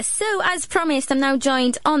So, as promised, I'm now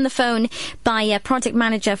joined on the phone by Project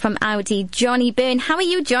Manager from Audi, Johnny Byrne. How are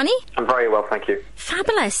you, Johnny? I'm very well, thank you.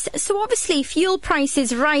 Fabulous. So, obviously, fuel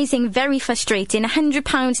prices rising, very frustrating.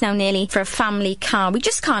 £100 now nearly for a family car. We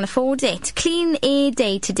just can't afford it. Clean Air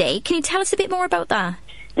Day today. Can you tell us a bit more about that?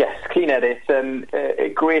 Yes, Clean Air Day. It's a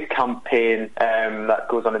great campaign that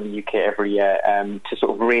goes on in the UK every year to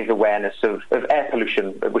sort of raise awareness of air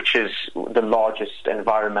pollution, which is the largest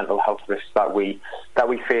environmental health risk that we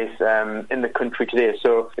face in the country today.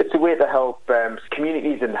 So it's a way to help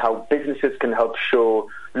communities and how businesses can help show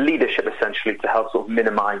leadership, essentially, to help sort of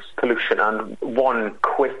minimise pollution. And one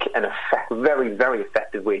quick and very, very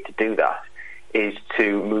effective way to do that is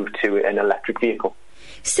to move to an electric vehicle.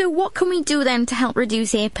 So what can we do then to help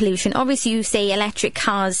reduce air pollution? Obviously, you say electric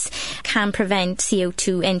cars can prevent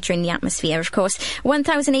CO2 entering the atmosphere, of course.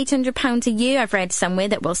 £1,800 a year, I've read somewhere,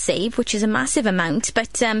 that will save, which is a massive amount.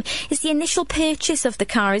 But it's the initial purchase of the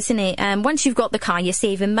car, isn't it? Once you've got the car, you're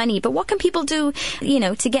saving money. But what can people do,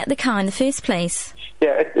 to get the car in the first place?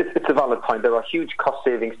 Yeah, it's a valid point. There are huge cost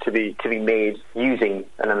savings to be made using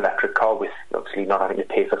an electric car, with obviously not having to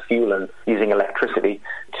pay for fuel and using electricity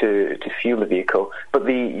to fuel the vehicle. But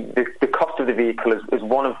the cost of the vehicle is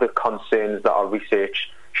one of the concerns that our research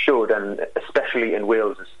showed, and especially in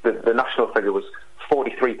Wales, the national figure was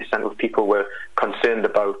 43% of people were concerned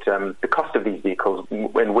about the cost of these vehicles.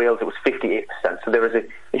 In Wales, it was 58%. So there is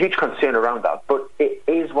a huge concern around that. But it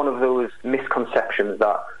is one of those misconceptions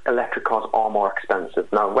that electric cars are more expensive.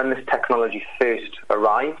 Now, when this technology first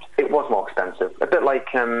arrived, it was more expensive. A bit like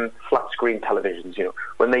flat-screen televisions.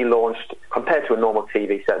 When they launched, compared to a normal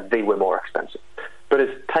TV set, they were more expensive. But as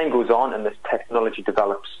time goes on and this technology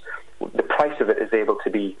develops, the price of it is able to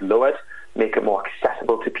be lowered, make it more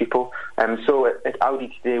accessible to people. So at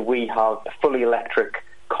Audi today, we have a fully electric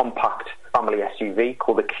compact family SUV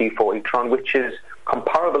called the Q4 e-tron, which is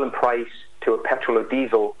comparable in price to a petrol or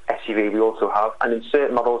diesel SUV we also have, and in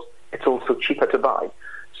certain models it's also cheaper to buy.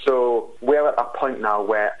 So we're at that point now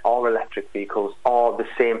where our electric vehicles are the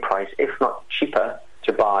same price, if not cheaper,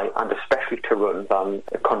 to buy and especially to run than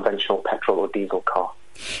a conventional petrol or diesel car.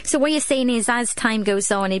 So what you're saying is, as time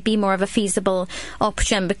goes on, it'd be more of a feasible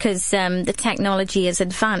option because the technology is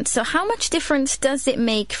advanced. So how much difference does it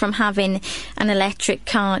make from having an electric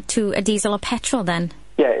car to a diesel or petrol then?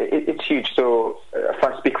 Yeah, it's huge. So if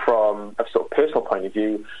I speak from a sort of personal point of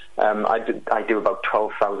view, I do about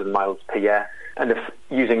 12,000 miles per year. And if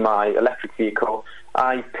using my electric vehicle,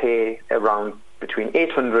 I pay around between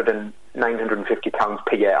 £800 and £950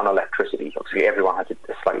 per year on electricity. Obviously, everyone has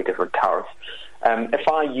a slightly different tariff. If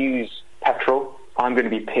I use petrol, I'm going to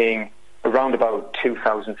be paying around about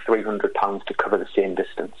 £2,300 to cover the same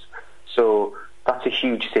distance. So that's a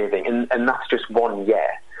huge saving, and that's just 1 year.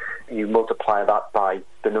 You multiply that by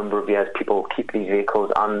the number of years people keep these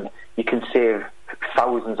vehicles, and you can save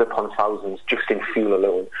thousands upon thousands just in fuel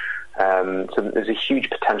alone. So there's a huge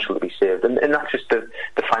potential to be saved, and that's just the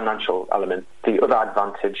financial element. The other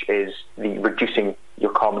advantage is the reducing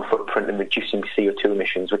your carbon footprint and reducing CO2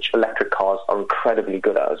 emissions, which electric cars are incredibly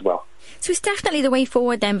good at as well. So it's definitely the way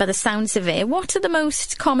forward then, by the sounds of it. What are the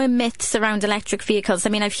most common myths around electric vehicles? I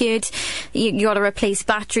mean, I've heard you got to replace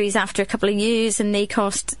batteries after a couple of years and they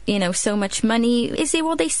cost, so much money. Is it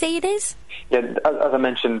what they say it is? Yeah, as I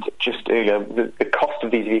mentioned just earlier, the cost of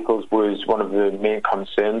these vehicles was one of the main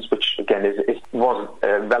concerns, which again was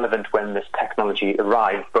relevant when this technology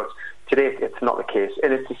arrived, but today it's not the case.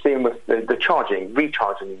 And it's the same with the charging.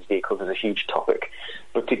 Recharging these vehicles is a huge topic.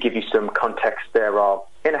 But to give you some context, there are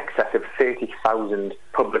in excess of 30,000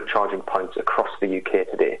 public charging points across the UK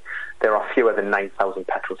today. There are fewer than 9,000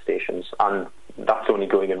 petrol stations, and that's only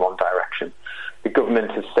going in one direction. The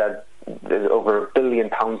government has said there's over £1 billion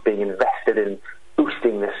being invested in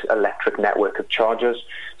boosting this electric network of chargers.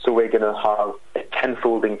 So we're going to have a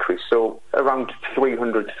tenfold increase. So around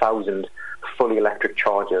 300,000 fully electric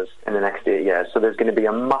chargers in the next 8 years. So there's going to be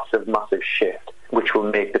a massive, massive shift, which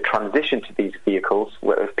will make the transition to these vehicles,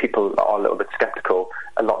 where if people are a little bit sceptical,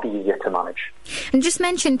 a lot easier to manage. And just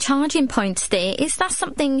mention charging points there. Is that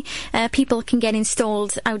something people can get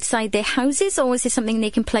installed outside their houses, or is it something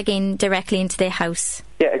they can plug in directly into their house?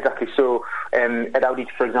 Yeah, exactly. So at Audi,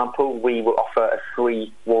 for example, we will offer a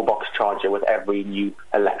free wallbox charger with every new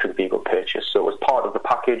electric vehicle purchase. So as part of the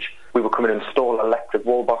package, we will come and install an electric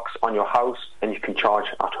wallbox on your house and you can charge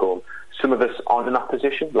at home. Some of us aren't in that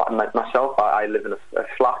position, like myself. I live in a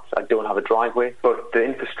flat. I don't have a driveway. But the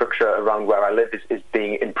infrastructure around where I live is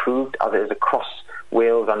being improved, as it is across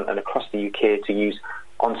Wales and across the UK, to use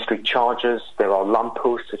on-street chargers. There are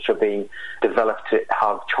lampposts which are being developed to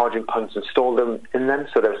have charging points installed in them.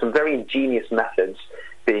 So there are some very ingenious methods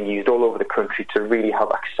being used all over the country to really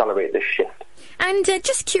help accelerate this shift. And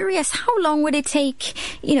just curious, how long would it take,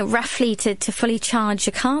 roughly to fully charge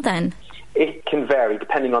a car then? It can vary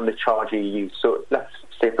depending on the charger you use. So let's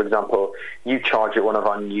say, for example, you charge at one of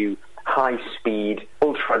our new high-speed,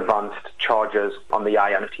 ultra-advanced chargers on the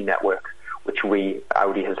Ionity network, which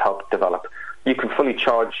Audi has helped develop. You can fully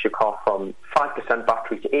charge your car from 5%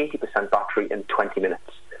 battery to 80% battery in 20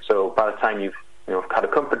 minutes. So by the time you've had a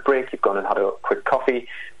comfort break, you've gone and had a quick coffee,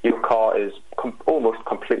 your car is almost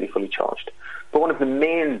completely fully charged. But one of the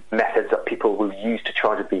main methods that people will use to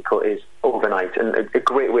charge a vehicle is overnight. And a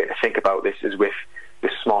great way to think about this is with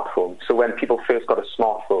your smartphone. So when people first got a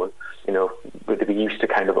smartphone, they'd be used to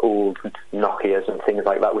kind of old Nokias and things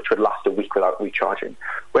like that, which would last a week without recharging.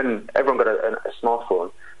 When everyone got a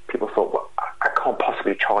smartphone, people thought, well, I can't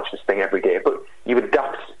possibly charge this thing every day. But you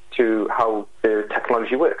adapt to how the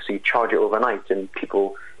technology works. So you charge it overnight and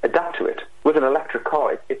people adapt to it. With an electric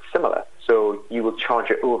car, it's similar. So you will charge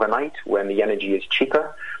it overnight when the energy is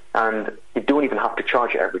cheaper, and you don't even have to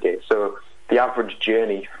charge it every day. So the average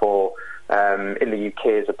journey for in the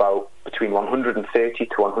UK is about between 130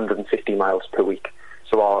 to 150 miles per week.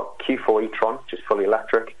 So our Q4 e-tron, which is fully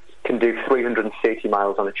electric, can do 330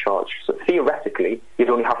 miles on a charge. So theoretically, you'd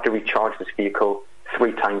only have to recharge this vehicle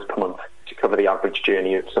 3 times per month to cover the average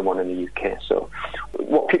journey of someone in the UK. So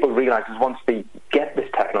what people realise is once they get this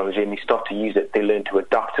technology and they start to use it, they learn to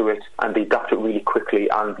adapt to it, and they adapt to it really quickly.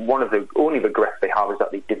 And one of the only regrets they have is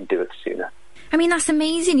that they didn't do it sooner. I mean, that's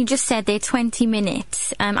amazing. You just said there 20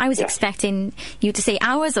 minutes. I was expecting you to say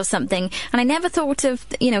hours or something, and I never thought of,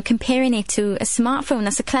 comparing it to a smartphone.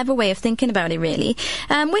 That's a clever way of thinking about it, really.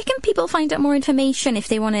 Where can people find out more information if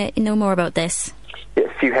they want to know more about this?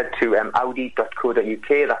 If you head to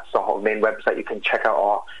audi.co.uk, that's our main website, you can check out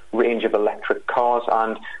our range of electric cars.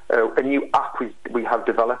 And a new app we have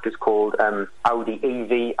developed is called Audi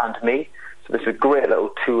EV and Me. So this is a great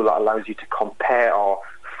little tool that allows you to compare our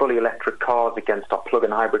fully electric cars against our plug-in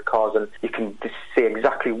hybrid cars, and you can just see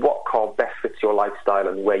exactly what car best fits your lifestyle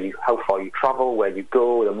and how far you travel, where you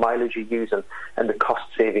go, the mileage you use, and the cost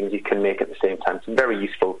savings you can make at the same time. It's a very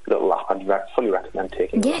useful little app, and I fully recommend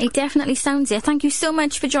taking it. Yeah, it definitely sounds it. Thank you so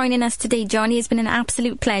much for joining us today, Johnny. It's been an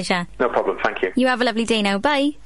absolute pleasure. No problem, thank you. You have a lovely day now. Bye.